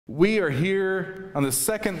We are here on the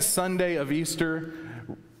second Sunday of Easter,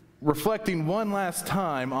 reflecting one last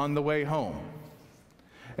time on the way home.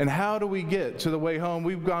 And how do we get to the way home?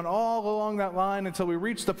 We've gone all along that line until we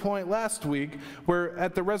reached the point last week where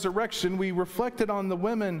at the resurrection we reflected on the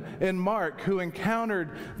women in Mark who encountered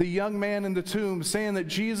the young man in the tomb saying that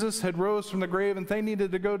Jesus had rose from the grave and they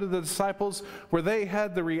needed to go to the disciples, where they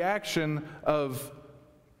had the reaction of,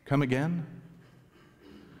 "Come again?"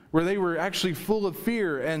 Where they were actually full of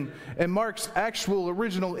fear, and Mark's actual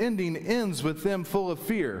original ending ends with them full of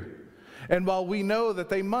fear. And while we know that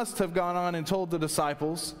they must have gone on and told the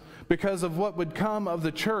disciples because of what would come of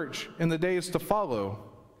the church in the days to follow,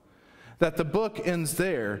 that the book ends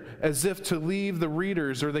there as if to leave the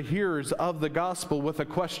readers or the hearers of the gospel with a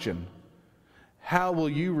question: how will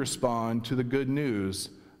you respond to the good news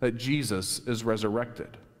that Jesus is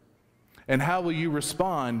resurrected? And how will you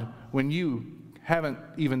respond when you haven't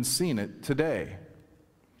even seen it today?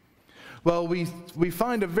 Well, we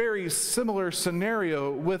find a very similar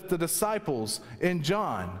scenario with the disciples in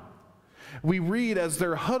John. We read as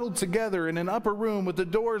they're huddled together in an upper room with the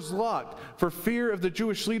doors locked for fear of the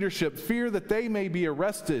Jewish leadership, fear that they may be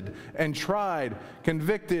arrested and tried,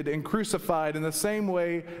 convicted, and crucified in the same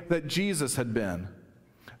way that Jesus had been.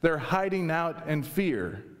 They're hiding out in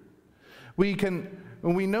fear. We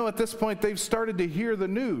know at this point they've started to hear the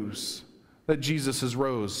news that Jesus has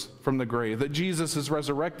rose from the grave, that Jesus is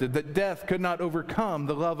resurrected, that death could not overcome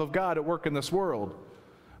the love of God at work in this world.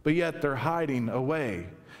 But yet they're hiding away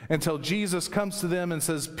until Jesus comes to them and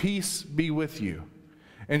says, "Peace be with you,"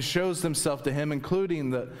 and shows himself to him, including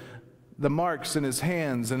the marks in his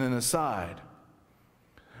hands and in his side.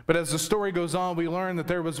 But as the story goes on, we learn that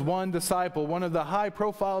there was one disciple, one of the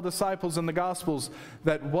high-profile disciples in the Gospels,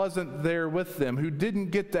 that wasn't there with them, who didn't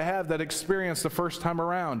get to have that experience the first time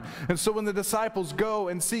around. And so when the disciples go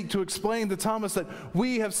and seek to explain to Thomas that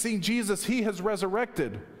we have seen Jesus, he has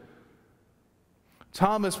resurrected,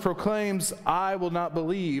 Thomas proclaims, "I will not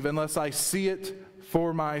believe unless I see it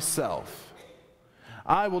for myself.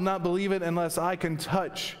 I will not believe it unless I can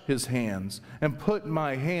touch his hands and put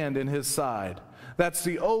my hand in his side. That's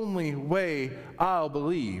the only way I'll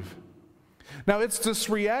believe." Now, it's this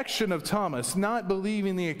reaction of Thomas, not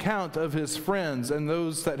believing the account of his friends and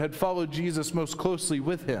those that had followed Jesus most closely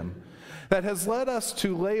with him, that has led us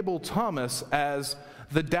to label Thomas as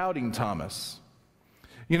the doubting Thomas.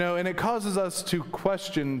 And it causes us to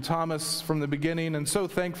question Thomas from the beginning, and so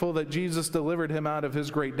thankful that Jesus delivered him out of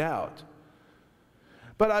his great doubt.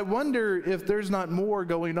 But I wonder if there's not more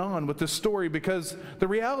going on with this story, because the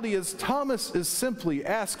reality is Thomas is simply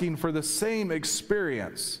asking for the same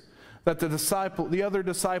experience that the other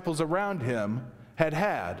disciples around him had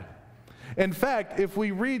had. In fact, if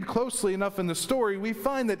we read closely enough in the story, we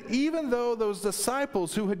find that even though those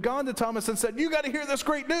disciples who had gone to Thomas and said, "You got to hear this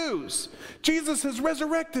great news. Jesus is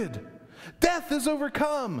resurrected. Death is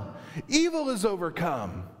overcome. Evil is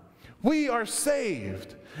overcome. We are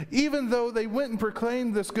saved." Even though they went and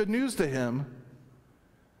proclaimed this good news to him,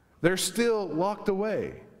 they're still locked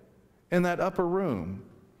away in that upper room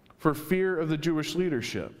for fear of the Jewish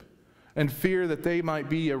leadership and fear that they might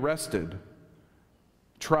be arrested,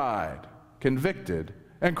 tried, convicted,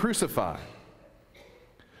 and crucified.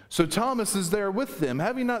 So Thomas is there with them,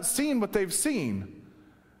 having not seen what they've seen,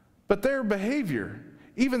 but their behavior,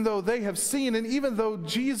 even though they have seen and even though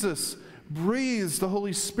Jesus breathes the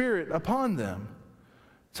Holy Spirit upon them,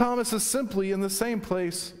 Thomas is simply in the same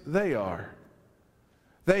place they are.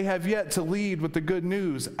 They have yet to lead with the good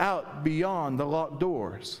news out beyond the locked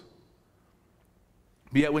doors.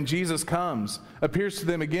 But yet when Jesus comes, appears to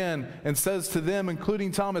them again, and says to them,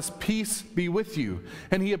 including Thomas, "Peace be with you."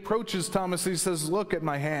 And he approaches Thomas and he says, "Look at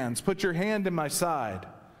my hands. Put your hand in my side."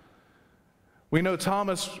 We know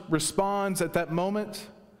Thomas responds at that moment,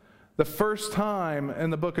 the first time in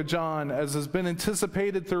the book of John, as has been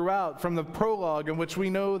anticipated throughout from the prologue, in which we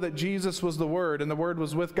know that Jesus was the Word, and the Word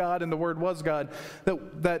was with God, and the Word was God,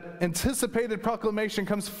 that anticipated proclamation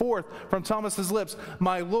comes forth from Thomas's lips,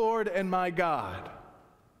 "My Lord and my God."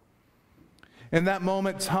 In that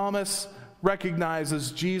moment, Thomas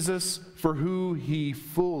recognizes Jesus for who he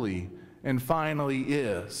fully and finally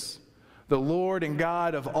is, the Lord and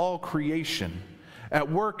God of all creation, at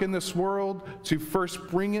work in this world to first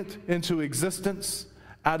bring it into existence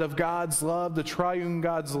out of God's love, the triune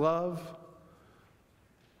God's love,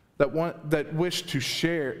 that wished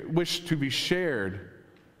to be shared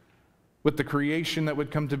with the creation that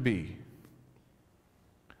would come to be.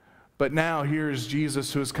 But now here's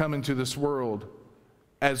Jesus, who has come into this world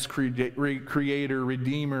as creator,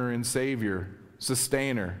 redeemer, and savior,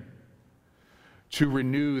 sustainer, to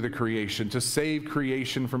renew the creation, to save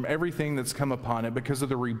creation from everything that's come upon it because of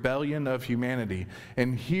the rebellion of humanity.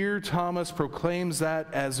 And here Thomas proclaims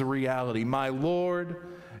that as a reality, my Lord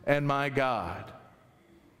and my God.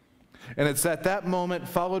 And it's at that moment,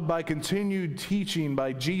 followed by continued teaching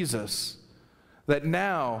by Jesus, that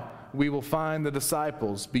now we will find the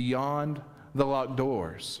disciples beyond the locked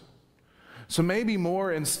doors. So maybe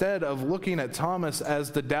more, instead of looking at Thomas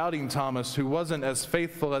as the doubting Thomas who wasn't as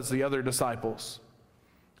faithful as the other disciples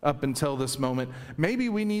up until this moment, maybe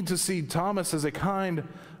we need to see Thomas as a kind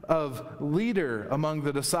of leader among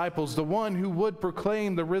the disciples, the one who would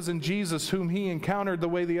proclaim the risen Jesus whom he encountered the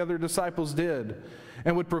way the other disciples did,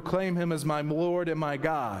 and would proclaim him as my Lord and my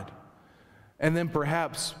God. And then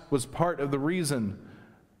perhaps was part of the reason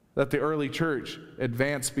that the early church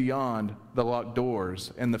advanced beyond the locked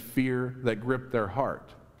doors and the fear that gripped their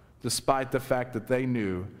heart, despite the fact that they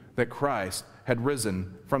knew that Christ had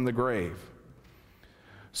risen from the grave.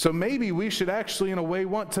 So maybe we should actually, in a way,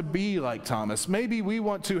 want to be like Thomas. Maybe we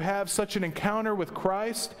want to have such an encounter with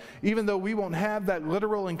Christ, even though we won't have that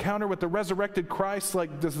literal encounter with the resurrected Christ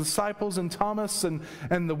like the disciples and Thomas and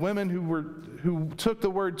the women who took the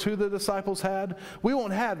word to the disciples had. We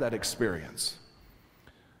won't have that experience.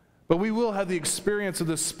 But we will have the experience of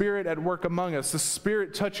the Spirit at work among us, the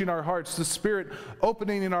Spirit touching our hearts, the Spirit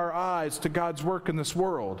opening our eyes to God's work in this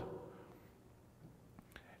world.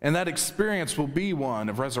 And that experience will be one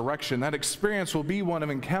of resurrection. That experience will be one of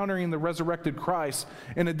encountering the resurrected Christ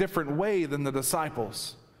in a different way than the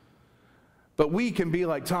disciples. But we can be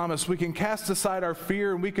like Thomas. We can cast aside our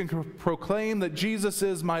fear and we can proclaim that Jesus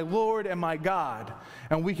is my Lord and my God.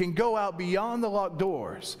 And we can go out beyond the locked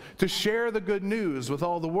doors to share the good news with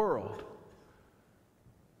all the world,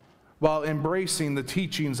 while embracing the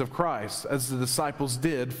teachings of Christ, as the disciples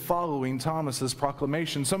did following Thomas's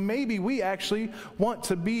proclamation. So maybe we actually want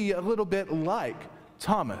to be a little bit like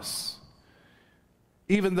Thomas,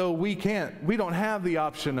 even though we don't have the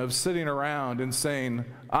option of sitting around and saying,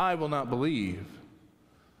 I will not believe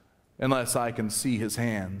unless I can see his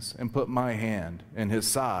hands and put my hand in his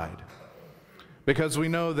side. Because we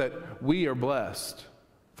know that we are blessed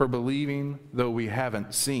for believing though we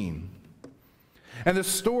haven't seen. And the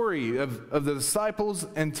story of the disciples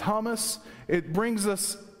and Thomas, it brings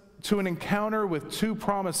us to an encounter with two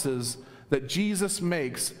promises that Jesus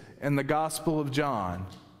makes in the Gospel of John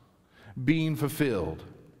being fulfilled.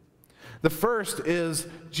 The first is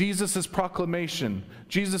Jesus' proclamation,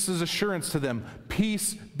 Jesus' assurance to them,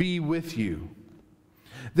 peace be with you.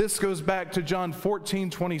 This goes back to John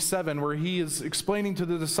 14:27, where he is explaining to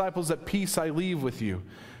the disciples that peace I leave with you.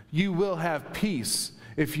 You will have peace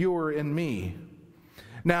if you are in me.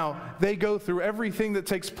 Now, they go through everything that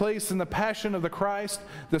takes place in the passion of the Christ,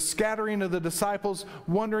 the scattering of the disciples,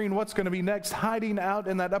 wondering what's going to be next, hiding out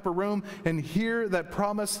in that upper room, and here that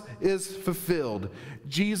promise is fulfilled.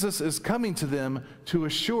 Jesus is coming to them to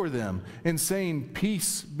assure them and saying,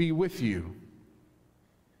 peace be with you,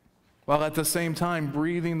 while at the same time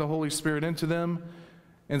breathing the Holy Spirit into them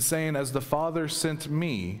and saying, as the Father sent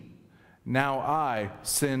me, now I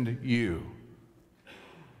send you.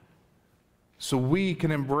 So we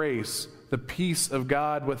can embrace the peace of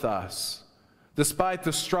God with us, despite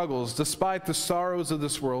the struggles, despite the sorrows of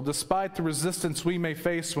this world, despite the resistance we may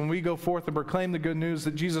face when we go forth and proclaim the good news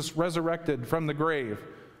that Jesus resurrected from the grave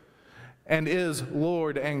and is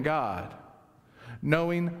Lord and God,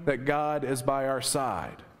 knowing that God is by our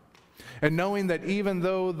side, and knowing that even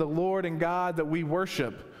though the Lord and God that we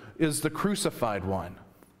worship is the crucified one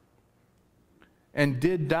and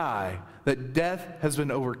did die, that death has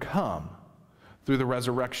been overcome through the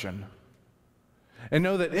resurrection. And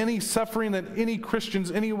know that any suffering that any Christians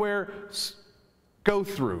anywhere go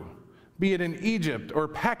through, be it in Egypt or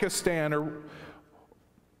Pakistan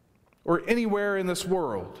or anywhere in this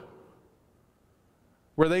world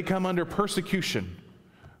where they come under persecution,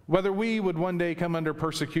 whether we would one day come under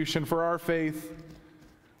persecution for our faith,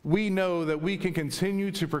 we know that we can continue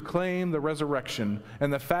to proclaim the resurrection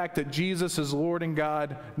and the fact that Jesus is Lord and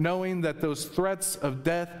God, knowing that those threats of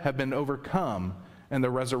death have been overcome in the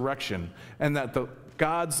resurrection, and that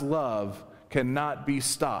God's love cannot be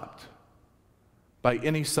stopped by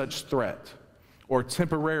any such threat or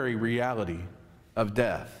temporary reality of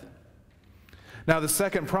death. Now, the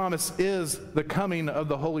second promise is the coming of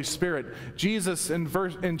the Holy Spirit. Jesus,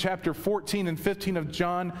 in chapter 14 and 15 of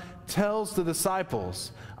John, tells the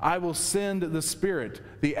disciples, I will send the Spirit,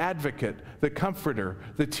 the advocate, the comforter,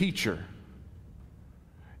 the teacher.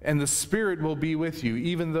 And the Spirit will be with you,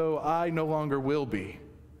 even though I no longer will be.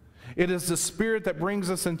 It is the Spirit that brings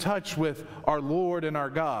us in touch with our Lord and our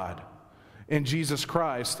God. in Jesus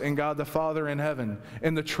Christ, in God the Father in heaven,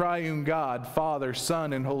 in the triune God, Father,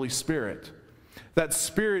 Son, and Holy Spirit. That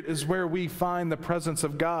Spirit is where we find the presence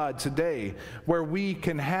of God today, where we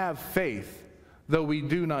can have faith, though we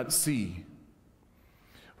do not see.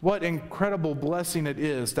 What incredible blessing it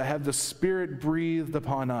is to have the Spirit breathed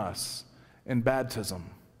upon us in baptism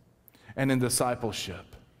and in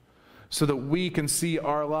discipleship, so that we can see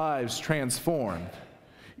our lives transformed,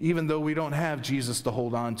 even though we don't have Jesus to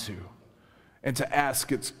hold on to and to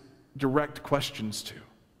ask its direct questions to.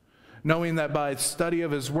 Knowing that by study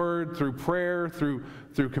of His Word, through prayer, through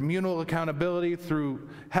communal accountability, through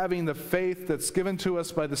having the faith that's given to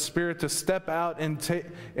us by the Spirit to step out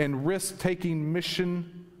and risk-taking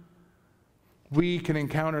mission, we can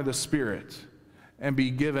encounter the Spirit and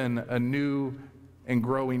be given a new and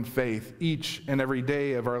growing faith each and every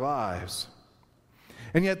day of our lives.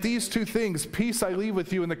 And yet these two things, peace I leave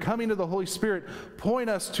with you and the coming of the Holy Spirit, point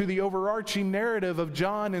us to the overarching narrative of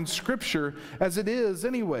John in Scripture as it is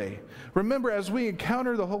anyway. Remember, as we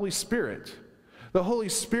encounter the Holy Spirit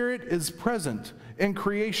is present in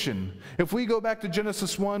creation. If we go back to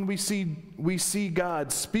Genesis 1, we see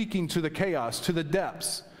God speaking to the chaos, to the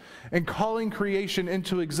depths, and calling creation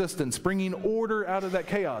into existence, bringing order out of that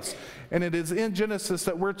chaos. And it is in Genesis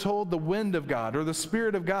that we're told the wind of God, or the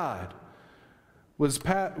Spirit of God,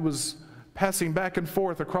 was passing back and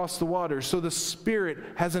forth across the waters. So the Spirit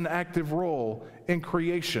has an active role in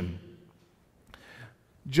creation.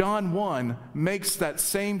 John 1 makes that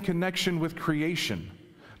same connection with creation,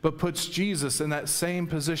 but puts Jesus in that same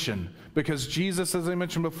position, because Jesus, as I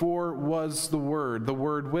mentioned before, was the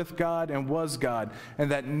Word with God and was God,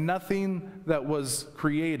 and that nothing that was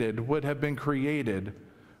created would have been created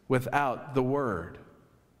without the Word.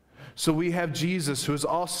 So we have Jesus, who is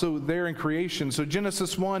also there in creation. So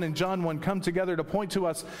Genesis 1 and John 1 come together to point to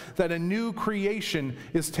us that a new creation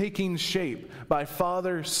is taking shape by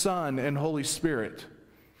Father, Son, and Holy Spirit.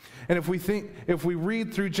 And if we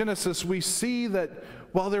read through Genesis, we see that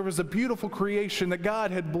while there was a beautiful creation that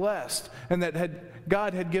God had blessed and that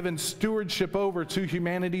God had given stewardship over to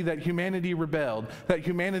humanity, that humanity rebelled, that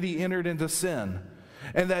humanity entered into sin.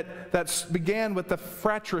 And that began with the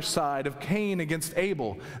fratricide of Cain against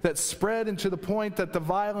Abel, that spread into the point that the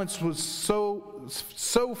violence was so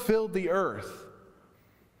filled the earth.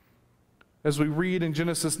 As we read in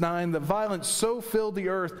Genesis 9, the violence so filled the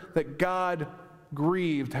earth that God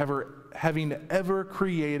grieved having ever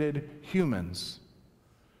created humans.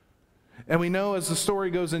 And we know, as the story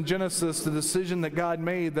goes in Genesis, the decision that God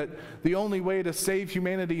made, that the only way to save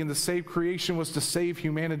humanity and to save creation was to save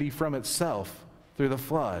humanity from itself through the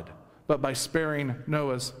flood, but by sparing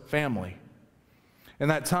Noah's family. In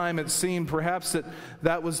that time, it seemed perhaps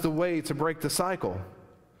that was the way to break the cycle.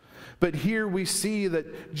 But here we see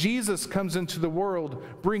that Jesus comes into the world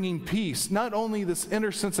bringing peace, not only this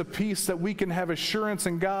inner sense of peace that we can have assurance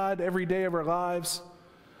in God every day of our lives,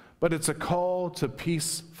 but it's a call to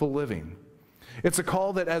peaceful living. It's a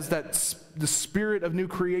call that as the spirit of new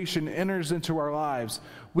creation enters into our lives,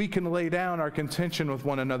 we can lay down our contention with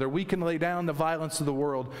one another. We can lay down the violence of the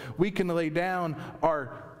world. We can lay down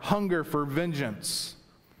our hunger for vengeance.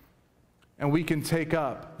 And we can take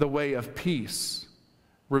up the way of peace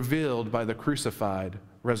revealed by the crucified,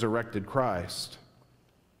 resurrected Christ.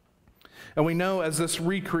 And we know as this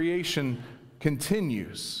recreation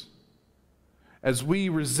continues, as we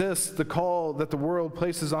resist the call that the world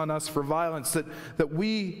places on us for violence, that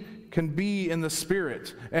we can be in the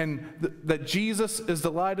Spirit, and that Jesus is the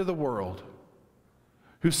light of the world,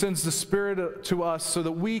 who sends the Spirit to us so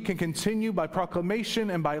that we can continue by proclamation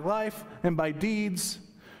and by life and by deeds,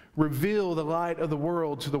 reveal the light of the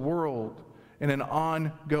world to the world in an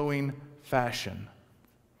ongoing fashion.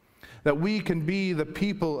 That we can be the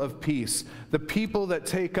people of peace, the people that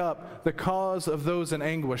take up the cause of those in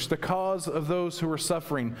anguish, the cause of those who are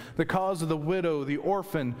suffering, the cause of the widow, the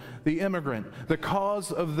orphan, the immigrant, the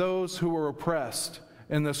cause of those who are oppressed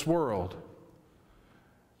in this world.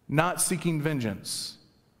 Not seeking vengeance,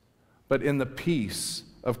 but in the peace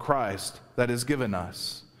of Christ that is given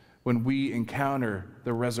us when we encounter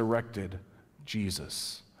the resurrected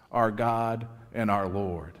Jesus, our God and our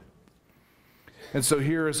Lord. And so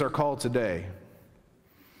here is our call today.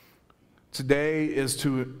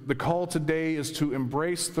 The call today is to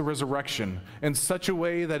embrace the resurrection in such a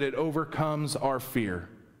way that it overcomes our fear.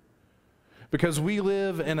 Because we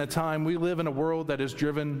live in a world that is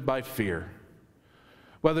driven by fear.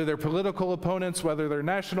 Whether they're political opponents, whether they're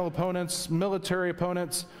national opponents, military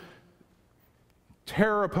opponents,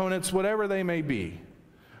 terror opponents, whatever they may be,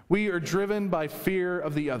 we are driven by fear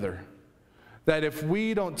of the other. That if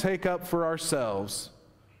we don't take up for ourselves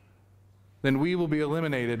then we will be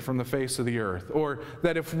eliminated from the face of the earth. Or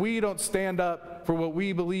that if we don't stand up for what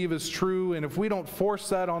we believe is true, and if we don't force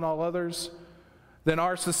that on all others, then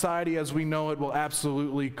our society as we know it will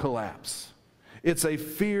absolutely collapse. It's a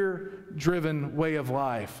fear-driven way of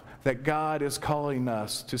life that God is calling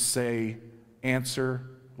us to say, answer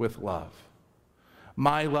with love.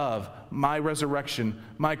 My love, my resurrection,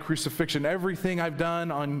 my crucifixion, everything I've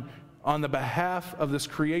done on the behalf of this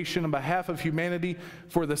creation, on behalf of humanity,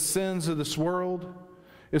 for the sins of this world,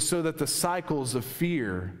 is so that the cycles of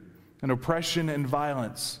fear and oppression and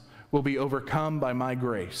violence will be overcome by my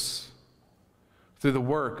grace through the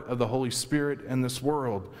work of the Holy Spirit in this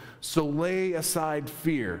world. So lay aside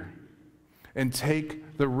fear and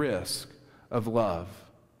take the risk of love.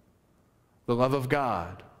 The love of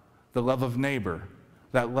God, the love of neighbor,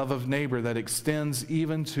 that love of neighbor that extends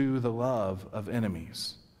even to the love of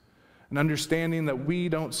enemies. And understanding that we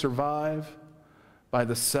don't survive by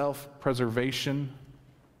the self-preservation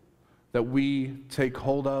that we take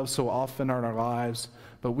hold of so often in our lives,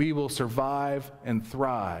 but we will survive and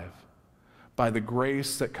thrive by the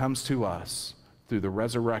grace that comes to us through the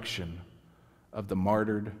resurrection of the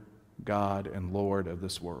martyred God and Lord of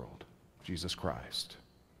this world, Jesus Christ.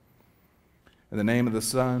 In the name of the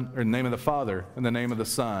Son, or in the name of the Father, in the name of the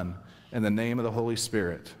Son, in the name of the Holy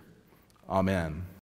Spirit. Amen.